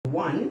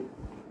1,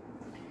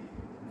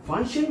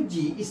 function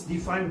g is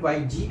defined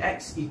by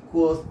gx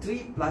equals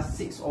 3 plus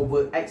 6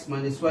 over x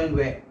minus 1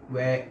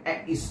 where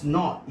x is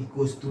not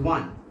equals to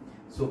 1.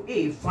 So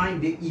A, find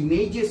the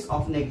images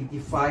of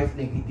negative 5,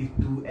 negative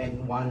 2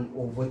 and 1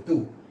 over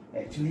 2.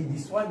 Actually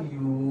this one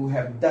you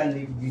have done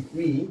it with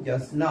me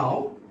just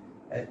now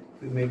at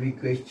maybe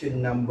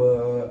question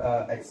number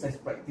exercise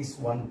practice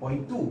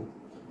 1.2.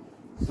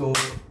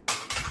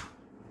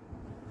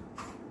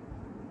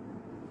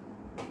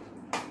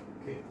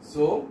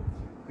 So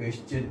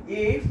question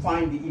A,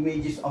 find the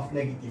images of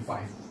negative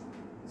 5.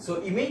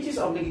 So images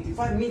of negative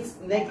 5 means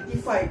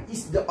negative 5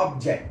 is the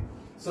object.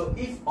 So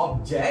if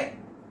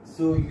object,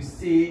 so you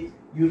say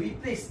you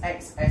replace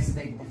x as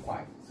negative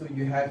 5. So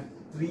you have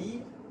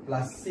 3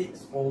 plus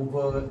 6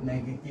 over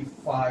negative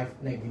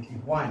 5 negative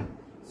 1.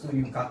 So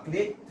you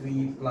calculate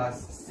 3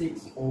 plus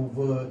 6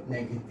 over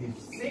negative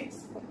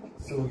 6.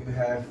 So you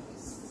have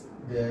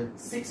the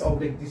 6 over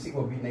negative 6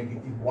 will be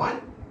negative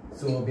 1.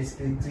 So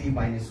basically 3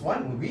 minus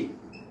 1 will be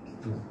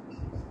 2.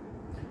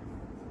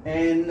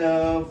 And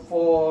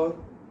for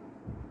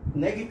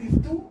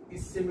negative 2 is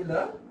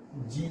similar,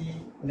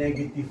 g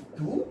negative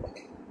 2,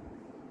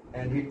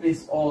 and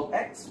replace all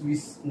x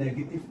with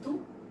negative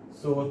 2.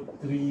 So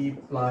 3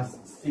 plus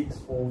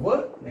 6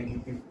 over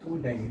negative 2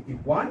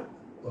 negative 1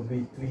 will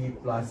be 3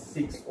 plus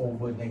 6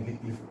 over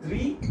negative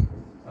 3.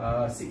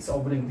 6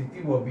 over negative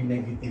 3 will be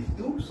negative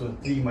 2. So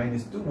 3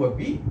 minus 2 will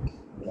be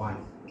 1.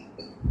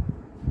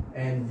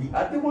 And the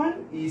other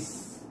one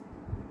is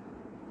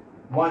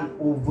 1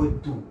 over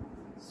 2.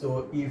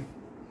 So if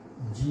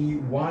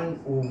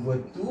g1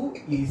 over 2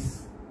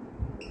 is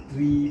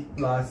 3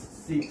 plus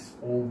 6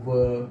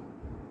 over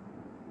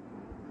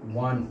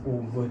 1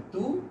 over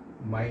 2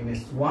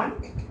 minus 1.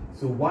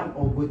 So 1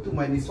 over 2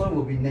 minus 1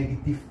 will be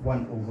negative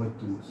 1 over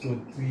 2. So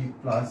 3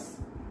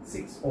 plus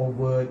 6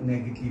 over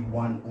negative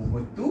 1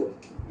 over 2.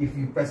 If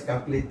you press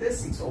calculator,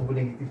 6 over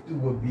negative 2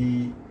 will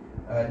be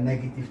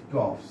negative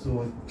 12.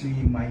 So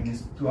 3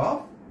 minus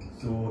 12,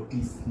 so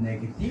it's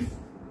negative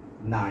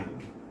 9.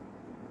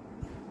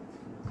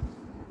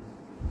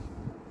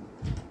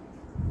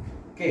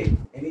 Okay,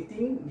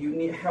 anything you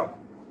need help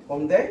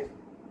from there?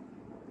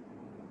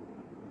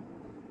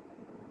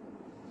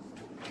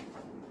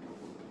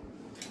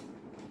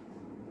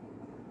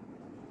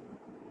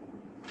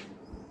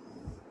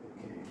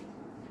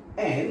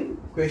 And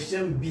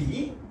question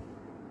B,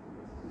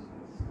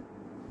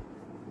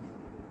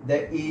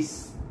 that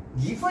is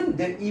given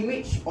the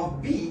image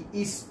of B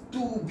is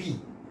 2B.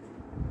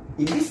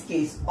 In this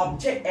case,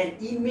 object and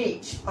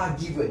image are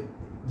given.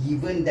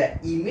 Given that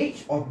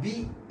image of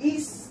B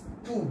is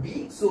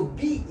 2B, so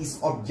B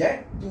is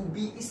object,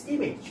 2B is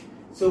image.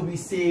 So we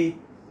say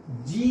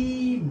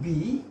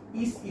GB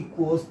is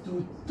equals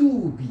to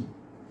 2B.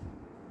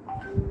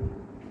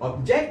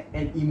 Object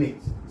and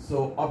image.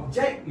 So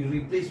object you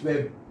replace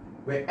where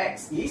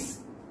x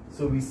is.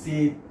 So we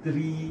say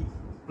 3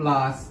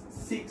 plus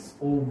 6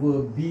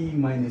 over b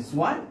minus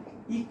 1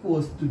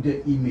 equals to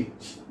the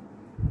image.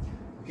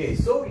 Okay,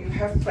 so you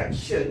have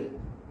fraction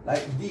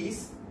like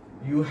this.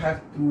 You have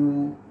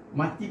to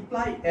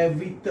multiply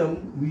every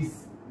term with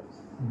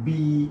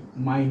b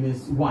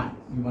minus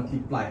 1. You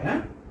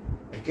multiply,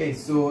 Okay,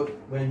 so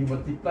when you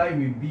multiply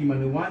with b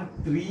minus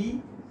 1,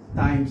 3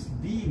 times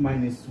b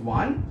minus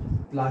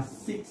 1 plus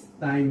 6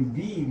 times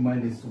b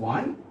minus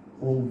 1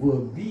 over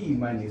b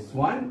minus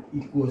 1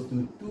 equals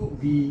to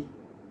 2b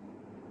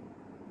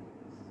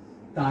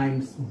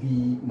times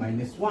b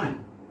minus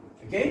 1.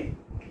 Okay,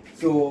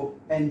 so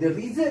and the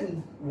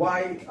reason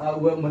why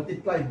we'll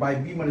multiply by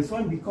b minus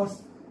 1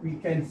 because we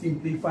can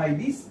simplify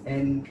this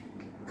and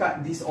cut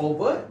this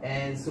over,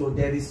 and so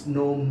there is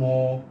no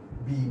more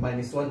b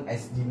minus 1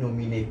 as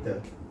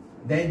denominator.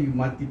 Then you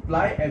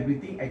multiply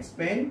everything,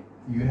 expand,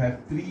 you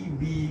have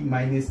 3b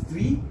minus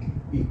 3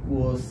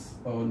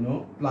 equals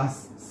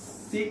plus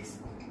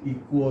 6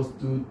 equals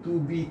to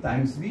 2b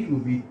times b will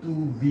be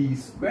 2b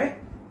squared.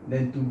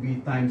 Then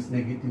 2b times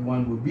negative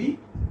 1 will be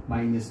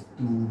minus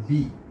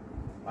 2b.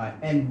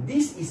 And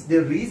this is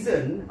the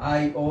reason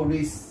I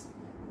always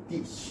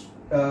teach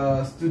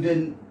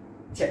student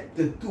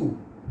chapter 2,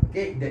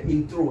 okay, the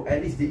intro,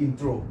 at least the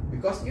intro,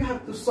 because you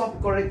have to solve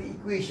correct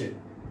equation.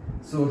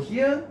 So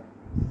here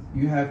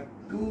you have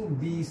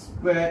 2b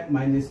squared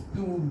minus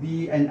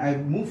 2b, and I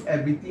move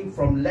everything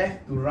from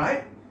left to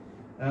right.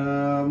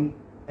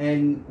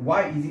 And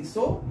why is it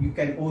so? You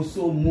can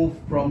also move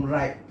from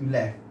right to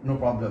left, no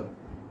problem.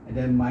 And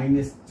then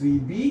minus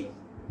 3b,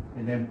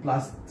 and then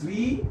plus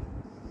 3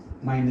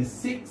 minus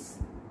 6,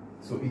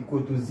 so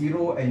equal to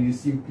 0, and you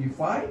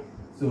simplify.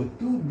 So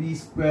 2b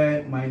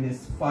squared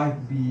minus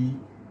 5b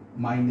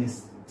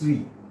minus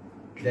 3.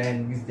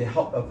 Then with the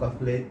help of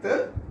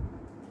calculator,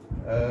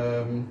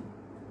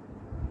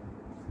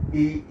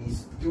 A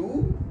is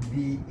 2,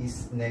 B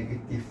is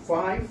negative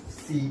 5,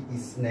 C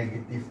is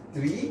negative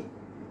 3.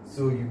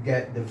 So you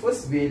get the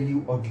first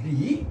value of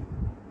B.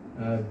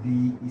 B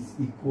is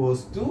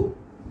equals to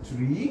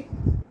 3.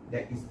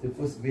 That is the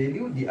first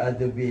value. The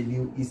other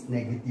value is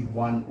negative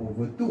 1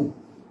 over 2.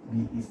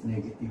 b is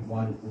negative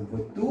 1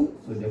 over 2.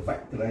 So the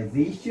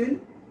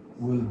factorization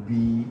will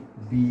be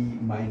b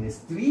minus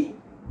 3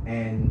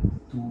 and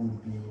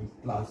 2b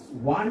plus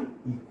 1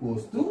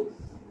 equals to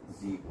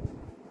 0.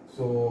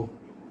 So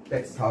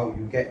that's how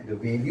you get the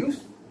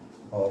values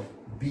of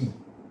b.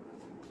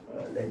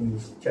 Let me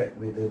check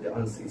whether the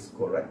answer is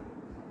correct.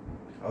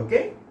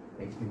 Okay,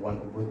 negative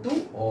 1 over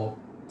 2 or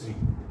 3.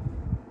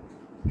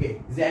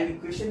 Okay, is there any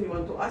question you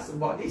want to ask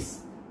about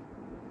this?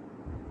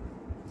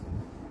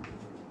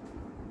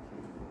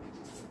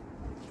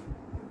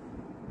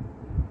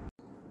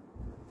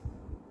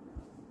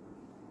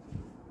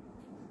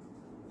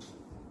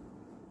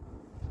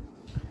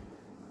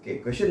 Okay,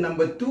 question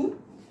number 2.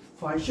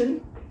 Function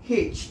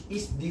h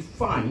is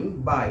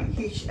defined by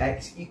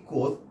hx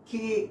equals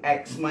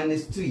kx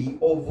minus 3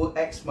 over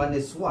x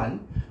minus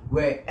 1,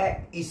 where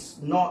x is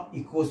not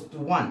equals to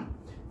 1.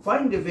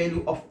 Find the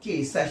value of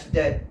k such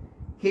that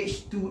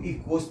h2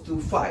 equals to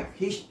 5.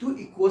 h2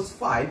 equals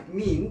 5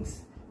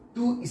 means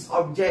 2 is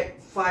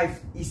object, 5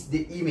 is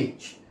the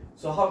image.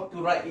 So how to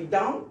write it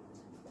down?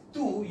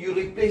 2 you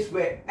replace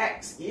where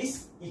x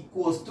is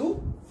equals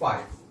to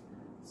 5.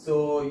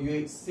 So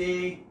you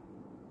say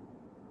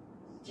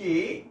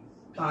k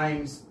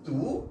times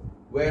 2,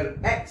 where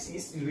x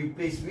is you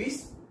replace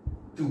with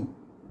 2.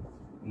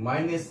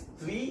 Minus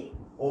 3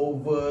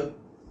 over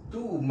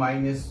 2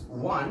 minus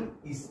 1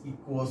 is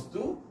equals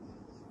to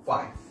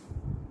 5.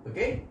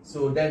 Okay,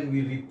 so then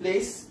we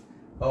replace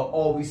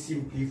or we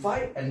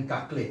simplify and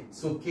calculate.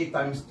 So k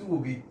times 2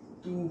 will be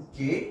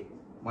 2k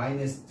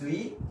minus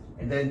 3,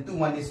 and then 2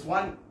 minus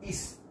 1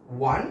 is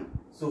 1.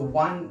 So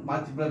 1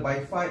 multiplied by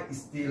 5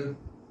 is still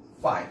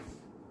 5.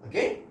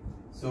 Okay,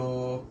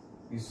 so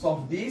you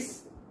solve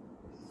this.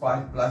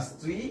 5 plus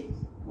 3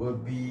 will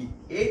be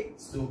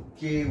 8. So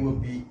k will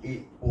be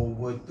 8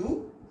 over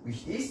 2,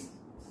 which is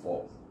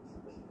 4.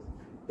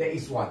 That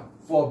is 1.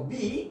 For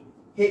b,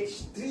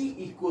 h3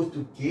 equals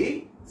to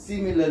k.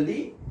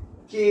 Similarly,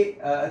 k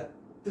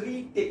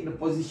 3 take the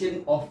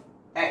position of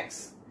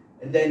x,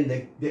 and then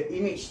the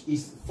image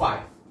is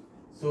 5.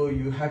 So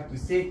you have to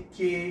say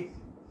k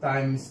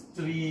times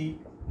 3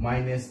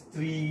 minus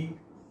 3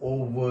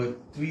 over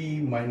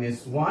 3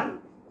 minus 1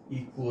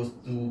 equals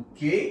to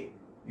k.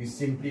 You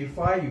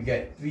simplify, you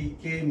get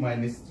 3k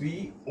minus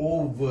 3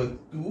 over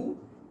 2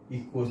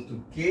 equals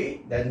to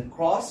k. Then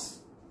cross.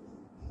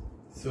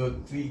 So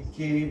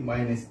 3k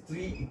minus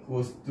 3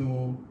 equals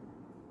to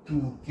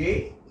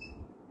 2k.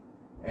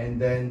 And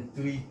then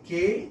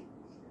 3k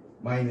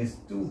minus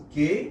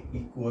 2k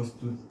equals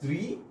to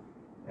 3.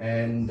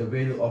 And the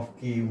value of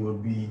k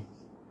will be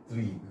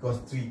 3, because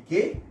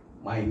 3k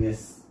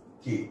minus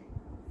k.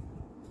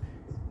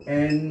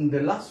 And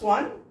the last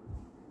one,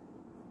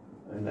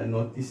 and I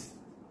notice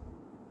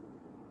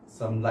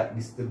some light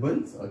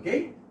disturbance.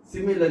 Okay,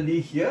 similarly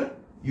here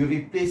you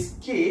replace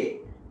k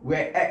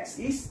where x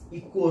is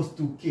equals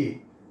to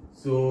k.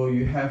 So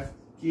you have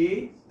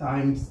k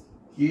times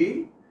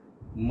k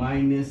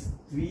minus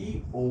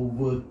 3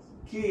 over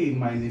k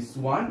minus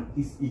 1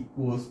 is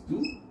equals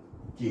to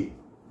k.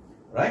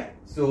 Right?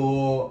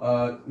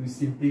 So we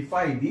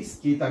simplify this.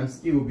 K times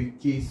k will be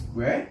k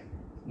squared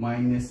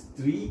minus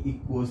 3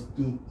 equals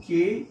to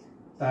k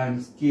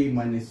times k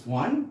minus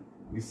 1.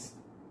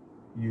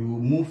 You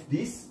move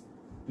this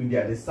to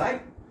the other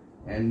side,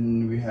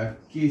 and we have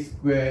k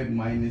squared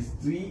minus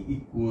 3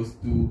 equals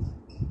to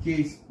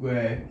k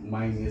squared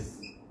minus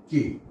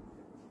k.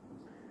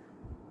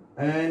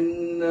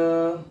 And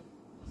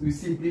we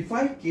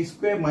simplify, k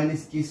squared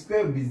minus k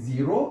squared will be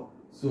 0.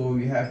 So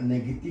we have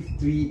negative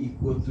 3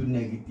 equal to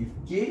negative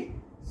k.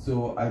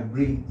 So I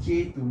bring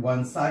k to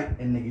one side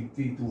and negative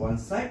 3 to one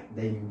side.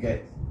 Then you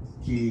get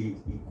k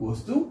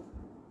equals to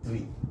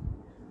 3.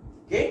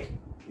 Okay,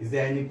 is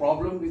there any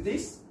problem with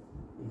this?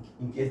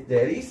 In case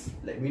there is,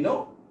 let me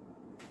know.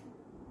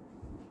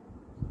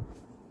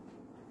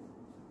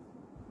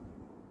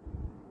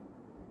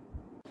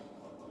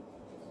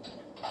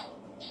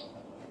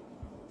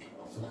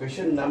 So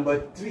question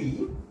number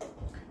 3.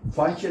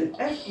 Function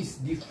f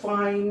is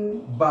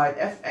defined by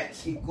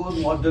fx equals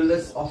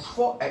modulus of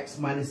 4x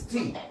minus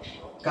 3.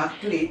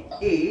 Calculate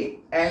a,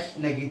 f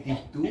negative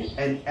 2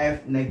 and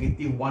f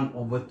negative 1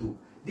 over 2.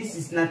 This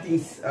is nothing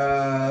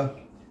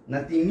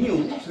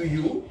new to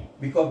you,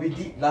 because we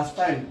did last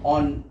time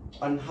on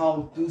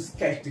how to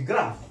sketch the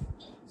graph.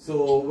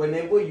 So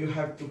whenever you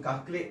have to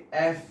calculate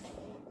f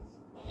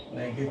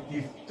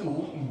negative 2,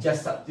 you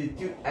just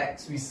substitute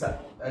x with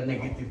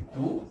negative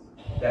 2.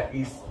 That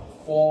is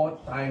 4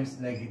 times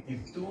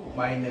negative 2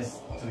 minus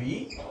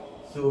 3.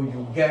 So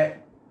you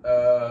get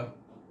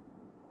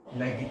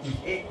negative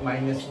 8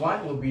 minus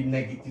 1 will be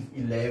negative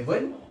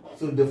 11.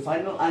 So the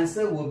final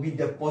answer will be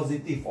the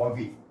positive of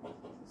it.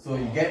 So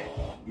you get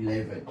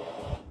 11.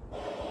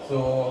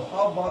 So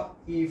how about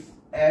if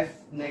f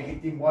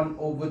negative 1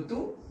 over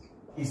 2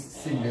 is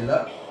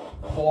similar?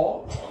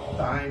 4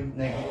 times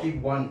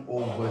negative 1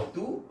 over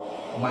 2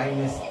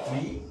 minus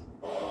 3.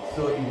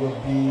 So it will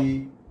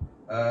be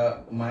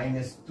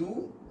minus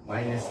 2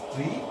 minus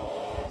 3.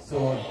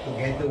 So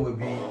together will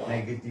be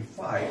negative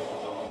 5.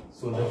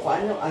 So the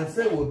final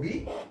answer will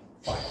be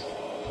 5.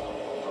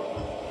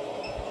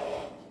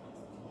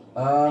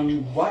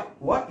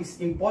 What is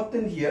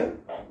important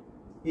here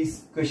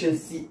is question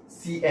C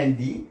and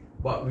D,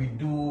 but we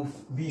do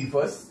B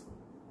first.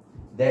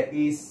 That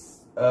is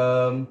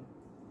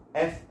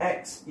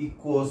fx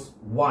equals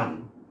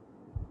 1.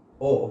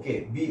 Oh,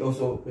 okay. B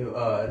also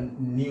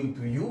new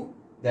to you,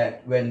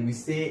 that when we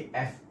say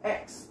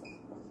fx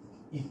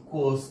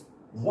equals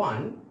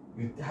 1,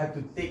 you have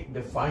to take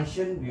the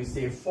function. You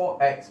say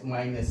 4x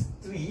minus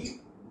 3.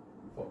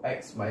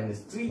 4x minus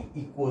 3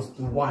 equals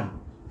to 1.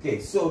 Okay,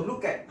 so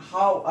look at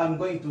how I'm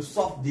going to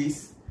solve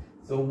this.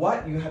 So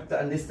what you have to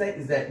understand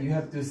is that you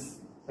have to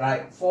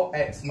write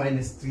 4x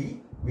minus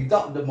 3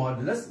 without the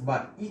modulus,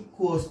 but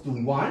equals to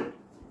 1.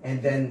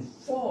 And then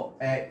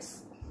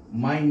 4x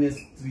minus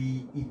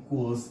 3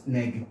 equals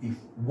negative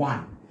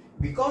 1.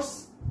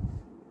 Because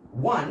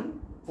 1,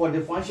 for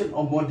the function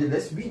of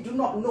modulus, we do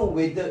not know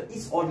whether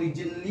it's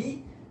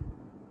originally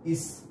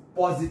is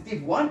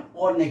positive 1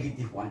 or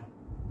negative 1.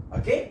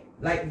 Okay,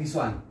 like this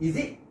one. Is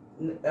it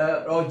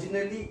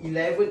originally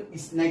 11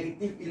 is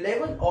negative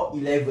 11 or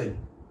 11?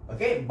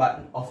 Okay,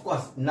 but of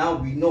course now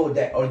we know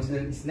that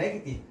originally is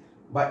negative,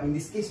 but in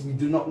this case we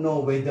do not know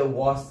whether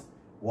was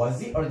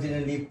it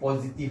originally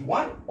positive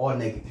 1 or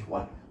negative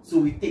 1. So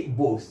we take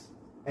both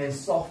and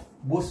solve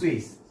both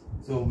ways.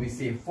 So we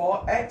say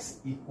 4x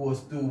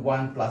equals to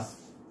 1 plus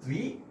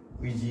 3,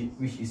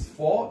 which is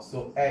 4.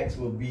 So x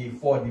will be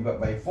 4 divided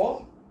by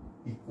 4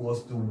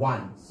 equals to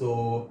 1.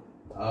 So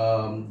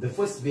the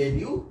first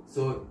value,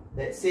 so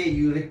let's say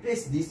you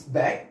replace this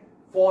back,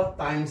 4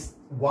 times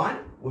 1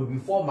 will be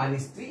 4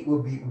 minus 3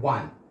 will be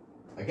 1.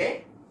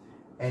 Okay,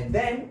 and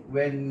then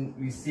when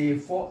we say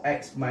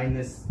 4x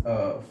minus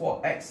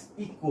 4x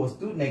equals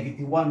to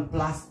negative 1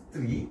 plus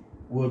 3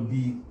 will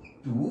be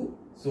 2.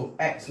 So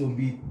x will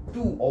be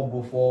 2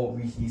 over 4,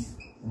 which is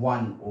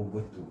 1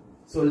 over 2.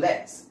 So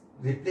let's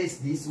replace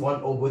this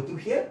 1 over 2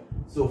 here.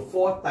 So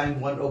 4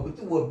 times 1 over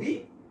 2 will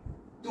be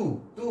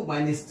 2. 2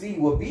 minus 3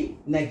 will be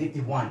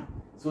negative 1.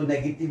 So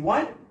negative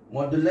 1,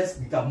 modulus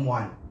become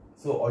 1.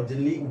 So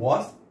originally it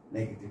was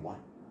negative 1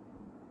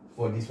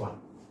 for this one.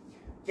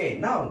 Okay,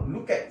 now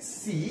look at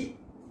C.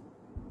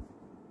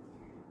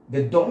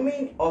 The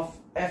domain of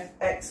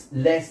fx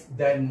less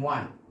than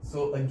 1.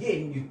 So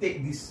again, you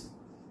take this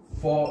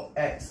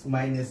 4x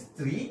minus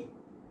 3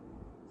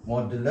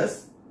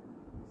 modulus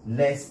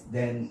less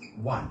than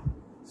 1.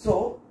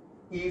 So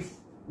if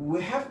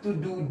we have to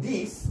do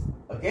this,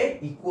 okay,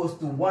 equals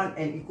to 1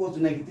 and equals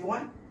to negative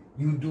 1,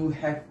 you do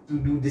have to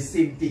do the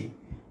same thing,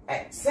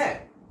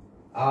 except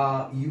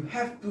you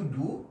have to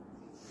do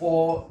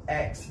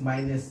 4x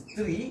minus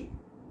 3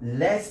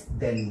 less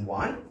than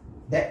 1,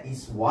 that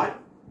is 1,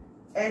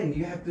 and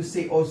you have to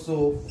say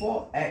also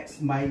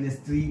 4x minus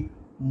 3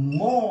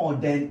 more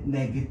than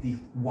negative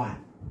 1.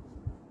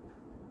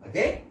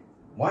 Okay,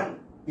 1,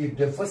 if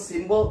the first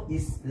symbol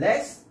is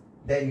less,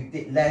 then you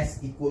take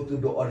less equal to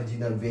the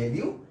original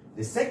value.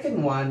 The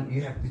second one,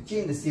 you have to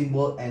change the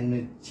symbol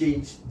and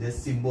change the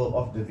symbol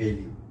of the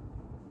value.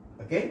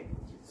 Okay,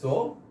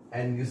 so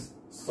and you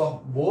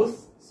solve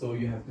both. So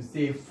you have to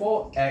say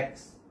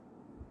 4x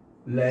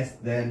less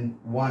than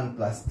 1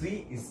 plus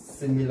 3 is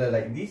similar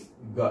like this.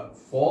 You got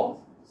 4,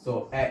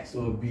 so x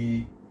will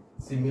be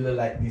similar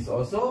like this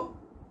also,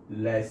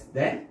 less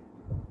than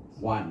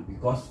 1,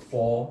 because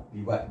 4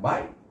 divided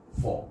by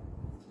 4.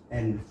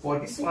 And for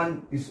this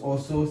one is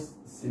also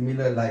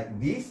similar like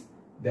this.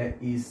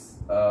 That is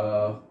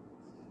 4x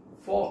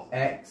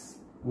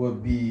will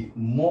be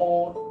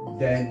more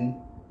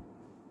than.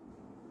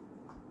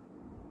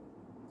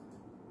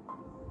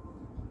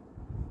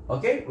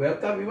 Okay,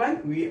 welcome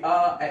everyone. We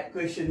are at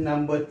question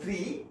number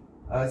 3,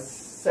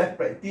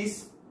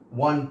 self-practice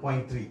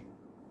 1.3.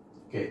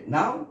 Okay,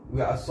 now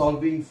we are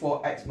solving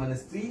for x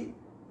minus 3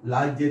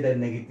 larger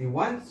than negative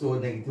 1. So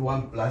negative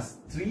 1 plus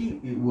 3,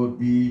 it will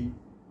be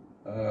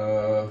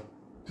 2.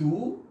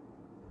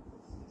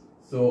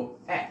 So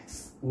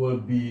x will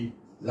be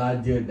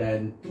larger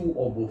than 2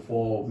 over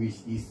 4, which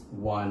is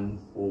 1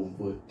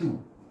 over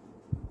 2.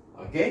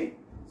 Okay,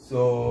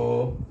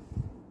 so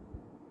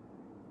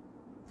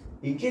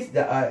in case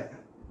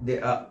they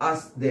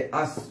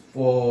ask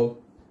for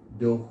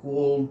the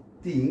whole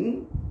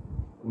thing,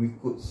 we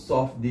could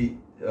solve the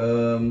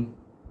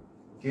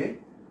okay,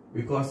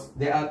 because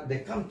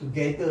they come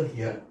together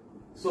here.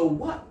 So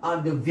what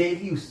are the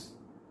values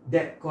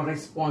that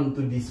correspond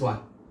to this one?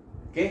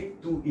 Okay,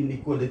 two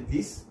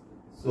inequalities.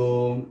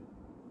 So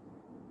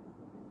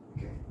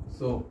okay,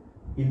 so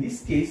in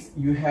this case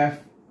you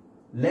have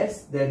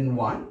less than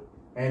 1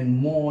 and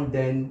more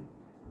than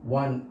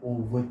 1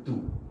 over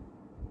 2.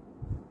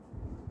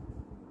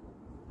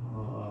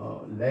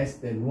 Less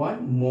than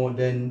 1, more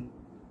than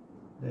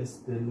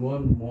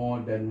 1, more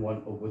than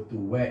 1 over 2.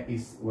 Where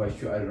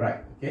should I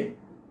write? Okay,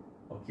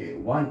 okay,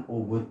 1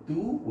 over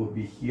 2 will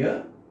be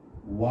here,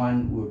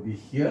 1 will be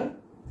here.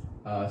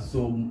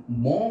 So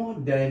more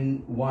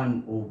than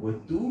 1 over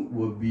 2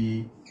 will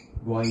be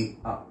going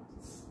up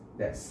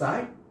that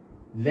side,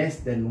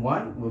 less than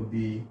 1 will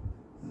be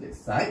this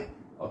side.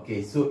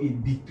 Okay, so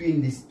it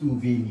between these two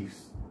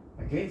values.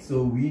 Okay,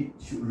 so we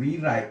should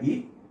rewrite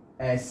it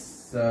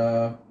as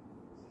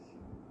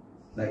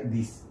like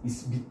this.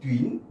 It's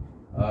between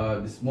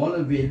the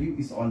smaller value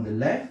is on the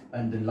left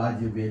and the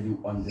larger value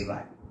on the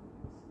right.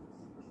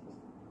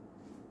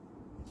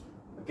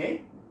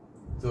 Okay,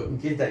 so in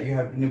case that you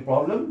have any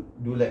problem,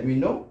 do let me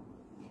know.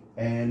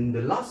 And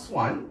the last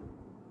one,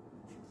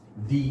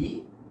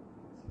 D,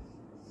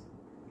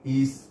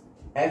 is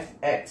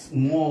fx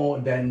more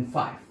than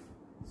 5.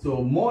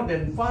 So more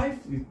than 5,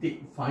 you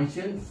take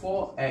function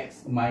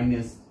 4x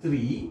minus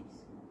 3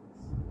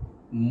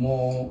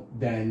 more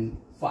than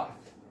 5.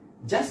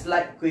 Just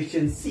like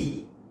question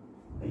C,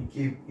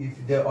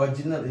 if the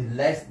original is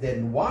less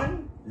than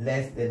 1,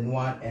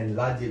 and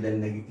larger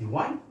than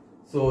 -1,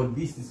 so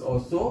this is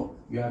also,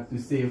 you have to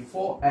say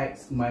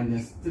 4x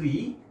minus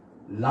 3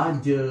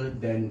 larger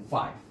than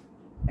 5.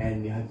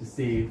 And you have to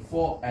say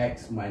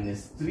 4x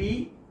minus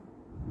 3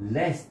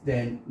 less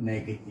than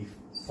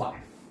 -5.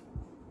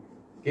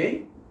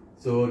 Okay,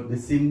 so the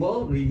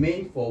symbol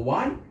remain for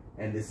one,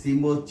 and the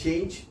symbol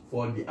change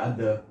for the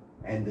other,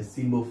 and the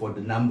symbol for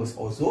the numbers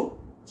also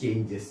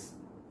changes.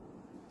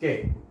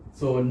 Okay,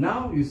 so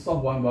now you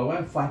solve one by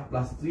one. 5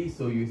 plus 3,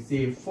 so you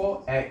say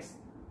 4x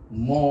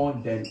more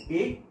than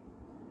 8,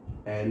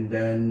 and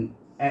then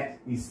x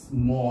is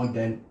more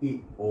than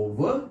 8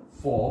 over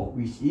 4,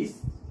 which is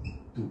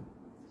 2.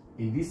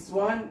 In this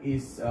one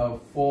is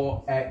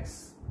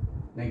 4x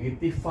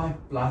 -5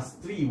 plus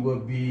 3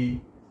 will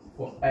be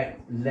for x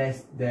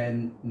less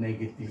than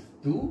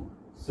 -2.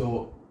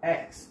 So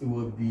x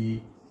will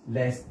be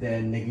less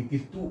than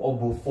 -2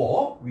 over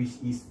 4, which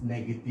is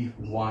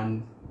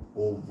 -1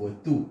 over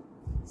 2.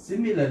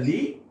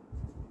 Similarly,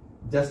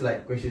 just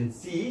like question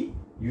C,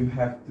 you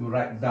have to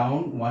write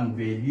down one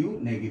value,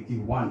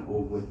 -1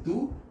 over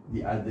 2.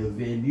 The other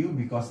value,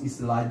 because it's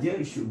larger,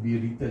 it should be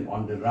written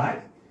on the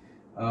right.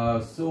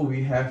 So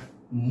we have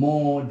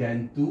more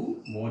than 2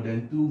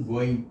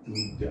 going to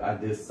the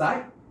other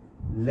side,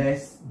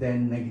 less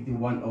than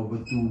 -1 over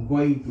 2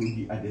 going to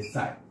the other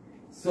side.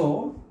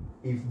 So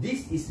if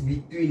this is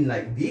between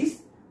like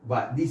this,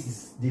 but this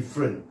is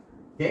different,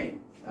 okay,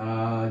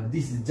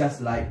 this is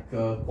just like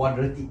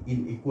quadratic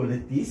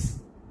inequalities,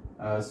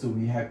 so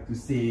we have to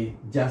say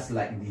just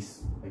like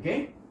this.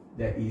 Okay,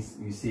 that is,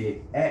 you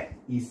say x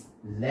is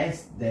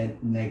less than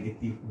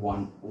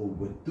 -1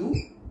 over 2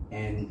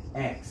 and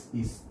x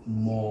is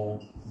more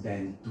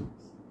than 2.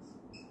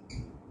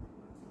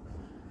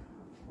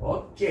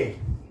 Okay,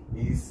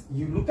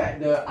 you look at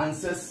the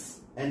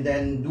answers and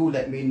then do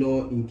let me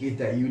know in case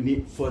that you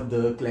need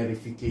further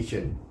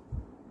clarification.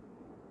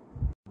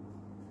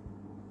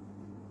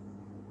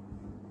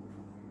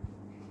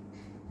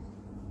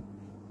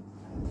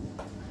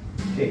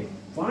 Okay,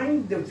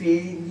 find the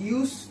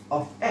values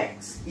of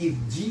x if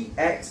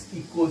gx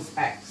equals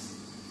x.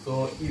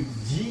 So if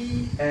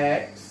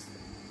gx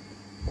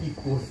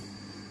equals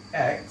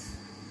x,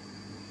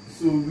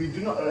 so we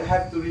do not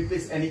have to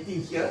replace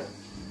anything here,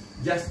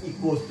 just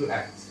equals to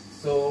x.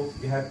 So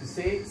you have to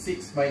say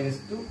 6 minus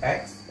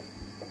 2x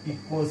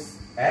equals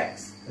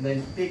x, and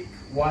then take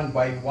 1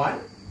 by 1.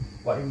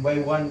 1 by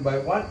 1 by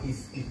 1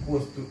 is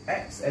equals to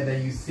x, and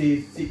then you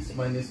say 6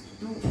 minus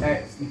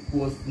 2x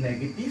equals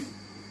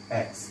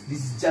 -x.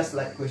 This is just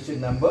like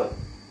question number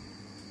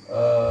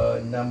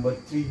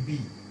 3b.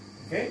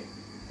 Okay,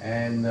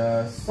 and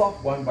solve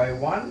 1 by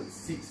 1.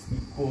 6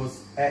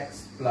 equals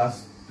x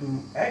plus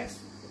 2x,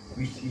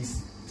 which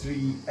is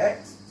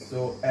 3x.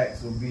 So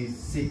x will be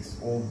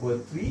 6 over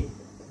 3.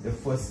 The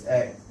first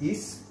x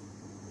is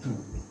 2.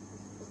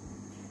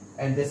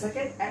 And the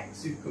second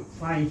x you could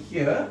find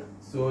here.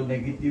 So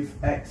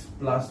 -x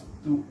plus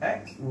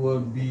 2x will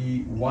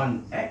be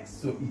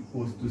 1x. So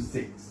equals to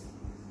 6.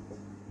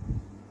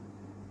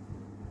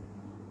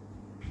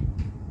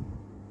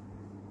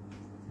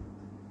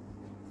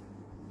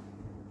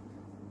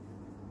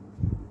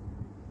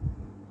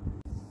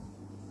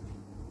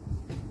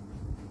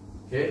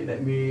 Okay,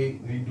 let me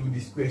redo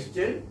this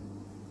question.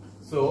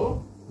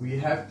 So we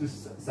have to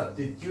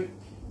substitute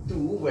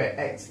 2 where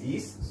x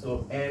is.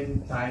 So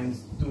m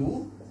times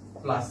 2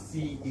 plus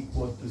c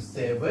equals to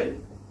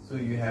 7. So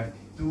you have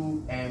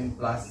 2m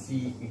plus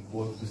c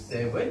equals to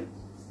 7.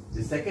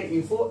 The second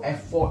info,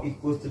 f4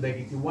 equals to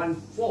 -1.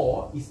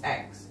 4 is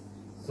x.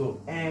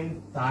 So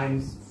m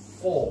times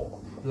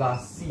 4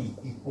 plus c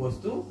equals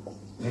to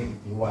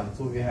 -1.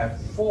 So we have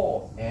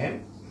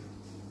 4m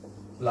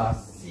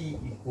plus c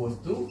equals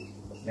to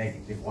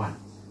 -1.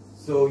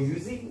 So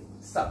using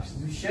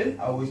substitution,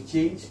 I will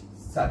change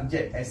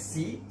subject as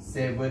c,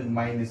 7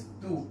 minus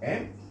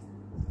 2m,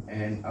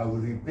 and I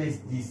will replace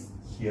this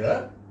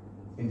here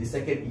in the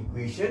second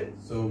equation.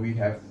 So we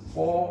have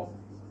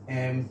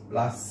 4m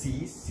plus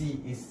c. C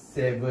is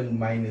 7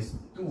 minus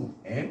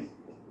 2m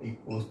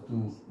equals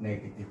to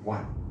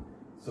 -1.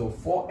 So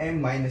 4m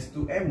minus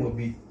 2m will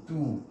be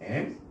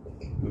 2m,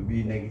 will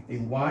be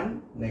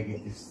 -1,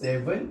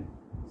 -7.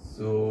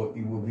 So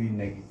it will be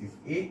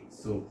 -8.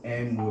 So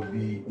m will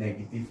be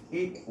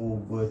 -8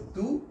 over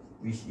 2,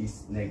 which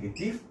is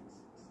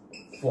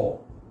 -4.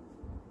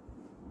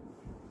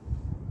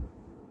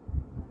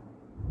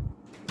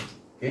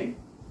 Okay,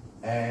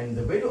 and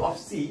the value of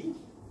C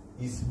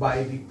is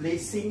by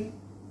replacing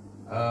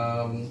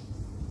M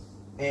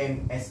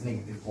as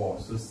 -4.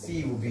 So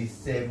C will be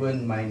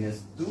 7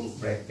 minus 2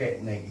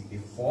 bracket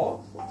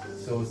 -4.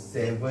 So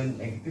 7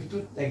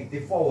 -2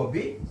 -4 will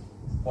be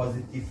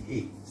positive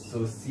 8.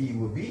 So C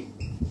will be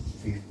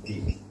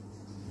 15.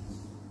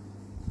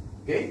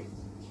 Okay,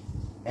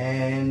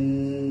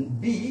 and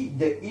B,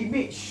 the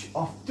image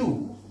of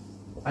 2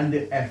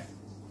 under F.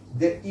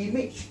 The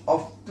image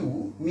of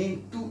 2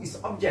 means 2 is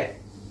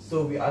object.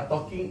 So we are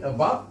talking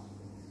about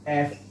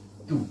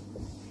F2.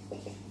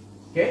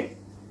 Okay,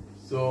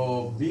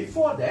 so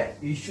before that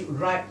you should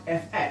write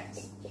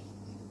Fx.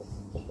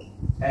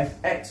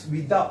 Fx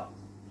without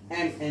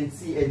M and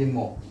C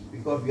anymore,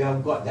 because we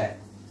have got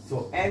that.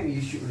 So M you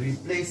should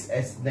replace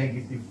as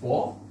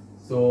 -4.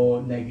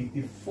 So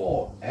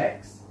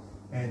 -4x,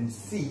 and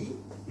C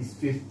is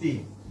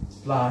 15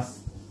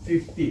 plus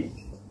 15.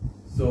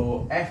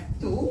 So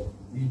F2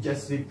 you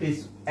just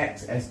replace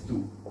x as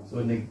 2.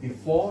 So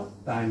 -4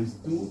 times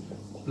 2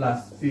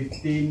 plus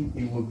 15,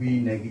 it will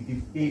be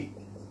 -8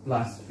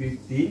 plus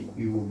 15,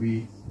 it will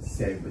be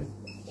 7.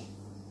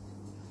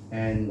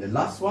 And the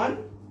last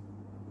one,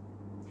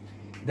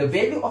 the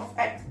value of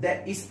x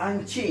that is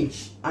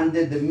unchanged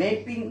under the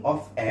mapping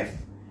of F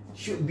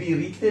should be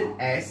written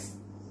as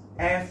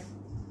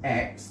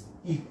Fx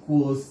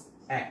equals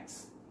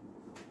x.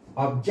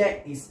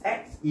 Object is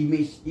x,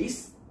 image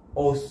is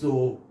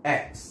also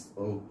x.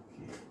 Okay,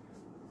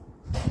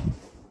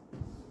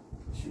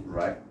 should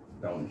write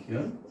down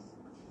here.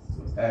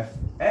 So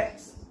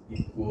Fx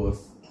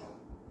equals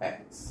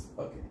x.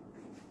 Okay,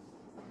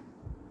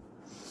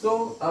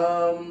 so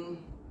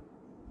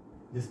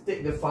just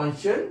take the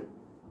function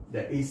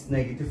that is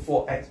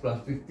 -4x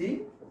plus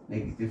 15.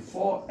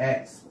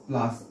 -4x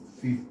plus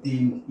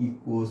 15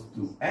 equals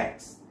to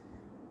x.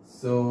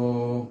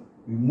 So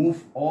we move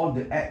all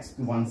the x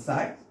to one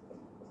side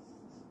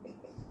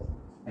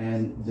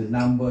and the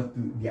number to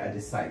the other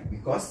side,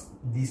 because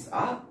these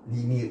are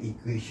linear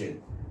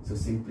equation. So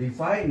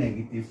simplify,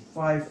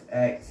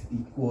 -5x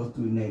equals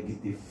to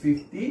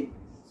 -15.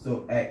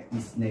 So x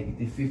is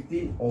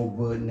 -15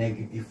 over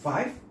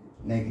 -5.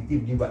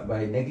 Negative divided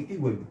by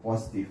negative will be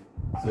positive.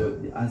 So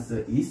the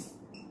answer is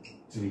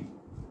 3.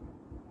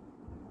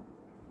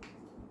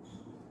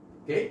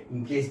 Okay,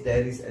 in case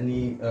there is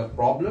any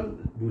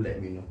problem, do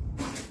let me know.